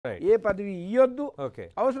ఏ పదవి ఇవ్వద్దు, ఓకే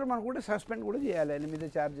అవసరం అనుకుంటే సస్పెండ్ కూడా చేయాలి, ఆయన మీద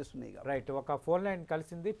ఛార్జెస్ ఉన్నాయి. రైట్. ఒక ఫోన్ లైన్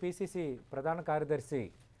కలిసింది. పిసిసి ప్రధాన కార్యదర్శి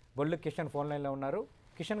బొల్లు కిషన్ ఫోన్ లైన్లో ఉన్నారు.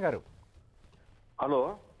 కిషన్ గారు. హలో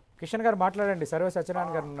కిషన్ గారు మాట్లాడండి. సర్వే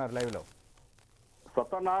సత్యనారాయణ గారు ఉన్నారు లైవ్లో.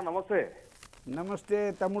 సత్తన్న నమస్తే. నమస్తే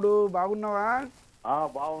తమ్ముడు, బాగున్నావా?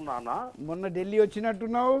 బాగున్నా అన్న. మొన్న ఢిల్లీ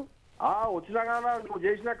వచ్చినట్టున్నావు. వచ్చినా కదా, నువ్వు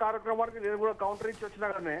చేసిన కార్యక్రమానికి నేను కూడా కౌంటర్ ఇచ్చి వచ్చినా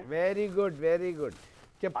కానీ. Very good, very good.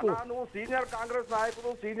 చెప్పు. నువ్వు సీనియర్ కాంగ్రెస్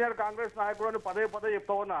నాయకుడు అని పదే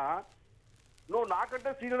చెప్తావున్నా. నువ్వు నాకంటే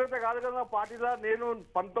సీనియర్ అయితే కాదు కదా పార్టీలో. నేను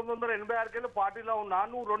 1986 పార్టీలో ఉన్నా.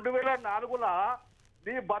 నువ్వు 2004లో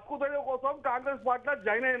నీ బతుకు తెరువు కోసం కాంగ్రెస్ పార్టీలో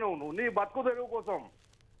జాయిన్ అయినావు. నువ్వు నీ బతుకు తెరువు కోసం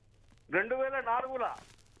 2004లో.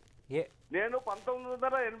 నేను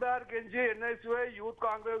 1986 నుంచి ఎన్ఎస్యుఐ, యూత్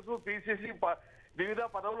కాంగ్రెస్, పిసిసి వివిధ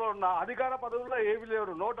పదవుల్లో ఉన్నా. అధికార పదవుల్లో ఏమి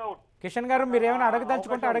లేరు, నో డౌట్. కిషన్ గారు మీరు ఏమైనా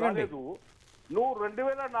అడగదలుచుకుంటే అడగండి. నువ్వు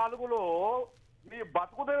 2004లో నీ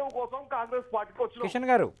బతుకు తెరువు కోసం కాంగ్రెస్ పార్టీకి వచ్చి కిషన్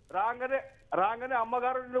గారు రాగానే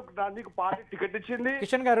అమ్మగారు నీకు పార్టీ టికెట్ ఇచ్చింది.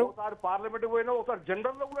 కిషన్ గారు ఒకసారి పార్లమెంట్ పోయినా, ఒకసారి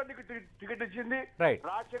జనరల్ లో కూడా నీకు టికెట్ ఇచ్చింది.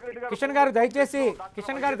 రాజశేఖర రెడ్డి గారు. కిషన్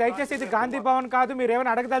గారు దయచేసి ఇది గాంధీ భవన్ కాదు. మీరు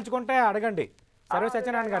ఏమైనా అడగదలుచుకుంటే అడగండి. సర్వే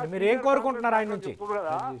సత్యనారాయణ గారు మీరు ఏం కోరుకుంటున్నారు ఆయన నుంచి?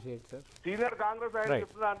 సీనియర్ కాంగ్రెస్ ఆయన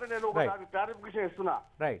చెప్తున్నా అంటే నేను ఒక క్లారిఫికేషన్ ఇస్తున్నా.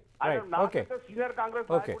 సీనియర్ కాంగ్రెస్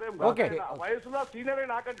వయసులో సీనియర్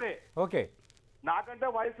నాకంటే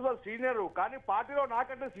వయసులో సీనియర్, కానీ పార్టీలో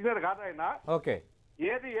నాకంటే సీనియర్ కాదు ఆయన. ఓకే.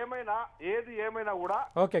 ఏది ఏమైనా కూడా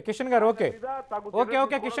ఓకే కిషన్ గారు. ఓకే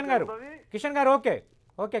కిషన్ గారు.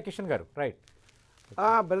 ఓకే కిషన్ గారు. రైట్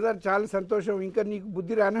బ్రదర్, చాలా సంతోషం. ఇంకా నీకు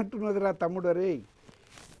బుద్ధి రానట్టున్నదిరా తమ్ముడు. అరే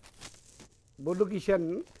బొల్లు కిషన్,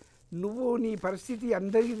 నువ్వు నీ పరిస్థితి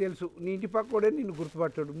అందరికీ తెలుసు. నీ ఇంటి పక్కడే నిన్ను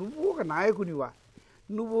గుర్తుపట్టాడు. నువ్వు ఒక నాయకునివా?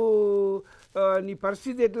 నువ్వు నీ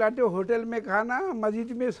పరిస్థితి ఎట్లా అంటే హోటల్ మే ఖానా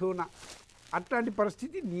మస్జిద్ మే సోనా, అట్లాంటి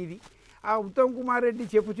పరిస్థితి నీది. ఆ ఉత్తమ్ కుమార్ రెడ్డి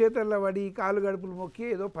చెప్పు చేతల్లో పడి కాలు గడుపులు మొక్కి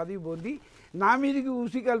ఏదో పదవి పొంది నా మీదికి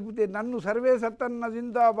ఊసి కలిపితే నన్ను సర్వే సత్తన్న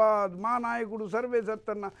జిందాబాద్, మా నాయకుడు సర్వే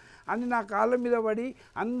సత్తన్న అని నా కాళ్ళ మీద పడి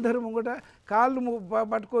అందరు ముంగట కాళ్ళు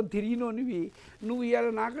పట్టుకొని తిరిగినోనివి నువ్వు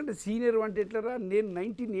ఇవాళ నాకంటే సీనియర్ అంటే ఎట్లరా? నేను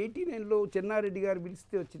 1989లో చెన్నారెడ్డి గారు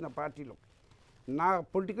పిలిస్తే వచ్చిన పార్టీలో. నా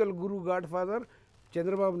పొలిటికల్ గురువు గాడ్ ఫాదర్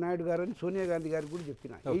చంద్రబాబు నాయుడు గారు అని సోనియా గాంధీ గారికి కూడా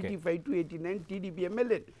చెప్పిన. 85 to 89 టీడీపీ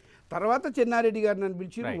ఎమ్మెల్యే. తర్వాత చెన్నారెడ్డి గారు నన్ను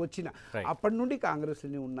పిలిచి వచ్చిన. అప్పటి నుండి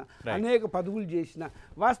కాంగ్రెస్లోనే ఉన్నా, అనేక పదవులు చేసిన.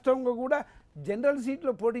 వాస్తవంగా కూడా జనరల్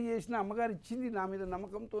సీట్లో పోటీ చేసిన. అమ్మగారు ఇచ్చింది నా మీద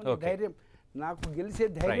నమ్మకంతో, ధైర్యం. నాకు గెలిచే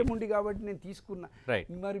ధైర్యం ఉంది కాబట్టి నేను తీసుకున్నా.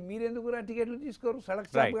 మరి మీరెందుకు టికెట్లు తీసుకోరు? సడక్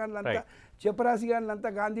షాప్ గాన్లంతా, చెప్పరాసి గాన్లంతా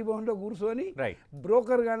గాంధీ భవన్లో కూర్చొని,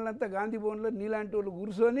 బ్రోకర్ గాన్లంతా గాంధీ భవన్లో నీలాంటి వాళ్ళు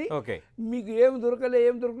కూర్చొని మీకు ఏం దొరకలే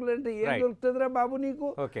అంటే ఏం దొరుకుతుందిరా బాబు నీకు?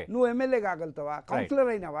 నువ్వు ఎమ్మెల్యే కాగలుగుతావా?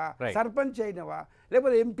 కౌన్సిలర్ అయినావా? సర్పంచ్ అయినావా?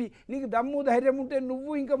 లేకపోతే ఎంపీ? నీకు దమ్ము ధైర్యం ఉంటే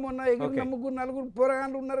నువ్వు ఇంకా మొన్న ఎగురు ముగ్గురు నలుగురు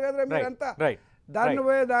పోరగాన్లు ఉన్నారు కదరా మీరంతా. దారిని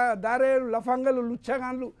పోయే దారేలు లఫంగలు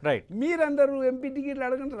లుచ్చగాన్లు మీరందరూ ఎంపీ టికెట్లు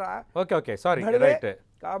అడగండిరా.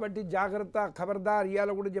 కాబట్టి జాగ్రత్త, ఖబర్దార్.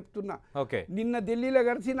 ఇవాళ కూడా చెప్తున్నా, నిన్న ఢిల్లీలో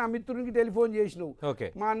కలిసి నా మిత్రునికి టెలిఫోన్ చేసినావు.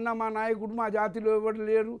 మా అన్న, మా నాయకుడు, మా జాతిలో ఎవరు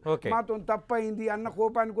లేరు, మాతో తప్పయింది అన్న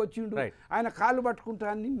కోపానికి వచ్చిండు, ఆయన కాళ్ళు పట్టుకుంటా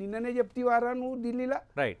అని నిన్ననే చెప్తేవారా నువ్వు ఢిల్లీలో?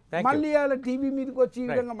 మళ్ళీ ఇవాళ టీవీ మీదకి వచ్చి ఈ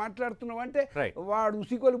విధంగా మాట్లాడుతున్నావు అంటే వాడు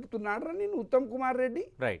ఉసికొలుపుతున్నాడు రా నేను. ఉత్తమ్ కుమార్ రెడ్డి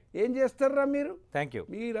ఏం చేస్తారా మీరు?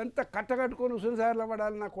 మీరంతా కట్టకట్టుకొని ఉసిరిసార్లు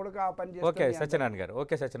పడాలి నా కొడుకు. ఆ పని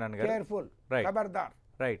చేస్తారు. కేర్ఫుల్, ఖబర్దార్.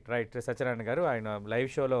 రైట్ సత్యనారాయణ గారు ఆయన లైవ్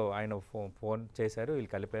షోలో ఆయన ఫోన్ చేశారు, వీళ్ళు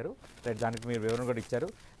కలిపారు. దానికి మీరు వివరణ కూడా ఇచ్చారు.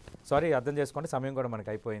 సారీ, అర్థం చేసుకోండి, సమయం కూడా మనకు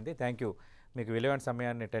అయిపోయింది. Thank you. మీకు విలువైన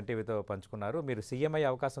సమయాన్ని 10 టీవీతో పంచుకున్నారు. మీరు సీఎం అయ్యే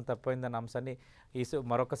అవకాశం తప్పిపోయిందన్న అంశాన్ని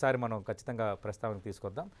మరొకసారి మనం ఖచ్చితంగా ప్రస్తావనకు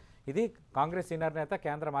తీసుకొద్దాం. ఇది కాంగ్రెస్ సీనియర్ నేత,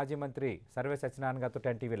 కేంద్ర మాజీ మంత్రి సర్వే సత్యనారాయణ గారితో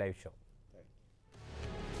 10 టీవీ లైవ్ షో.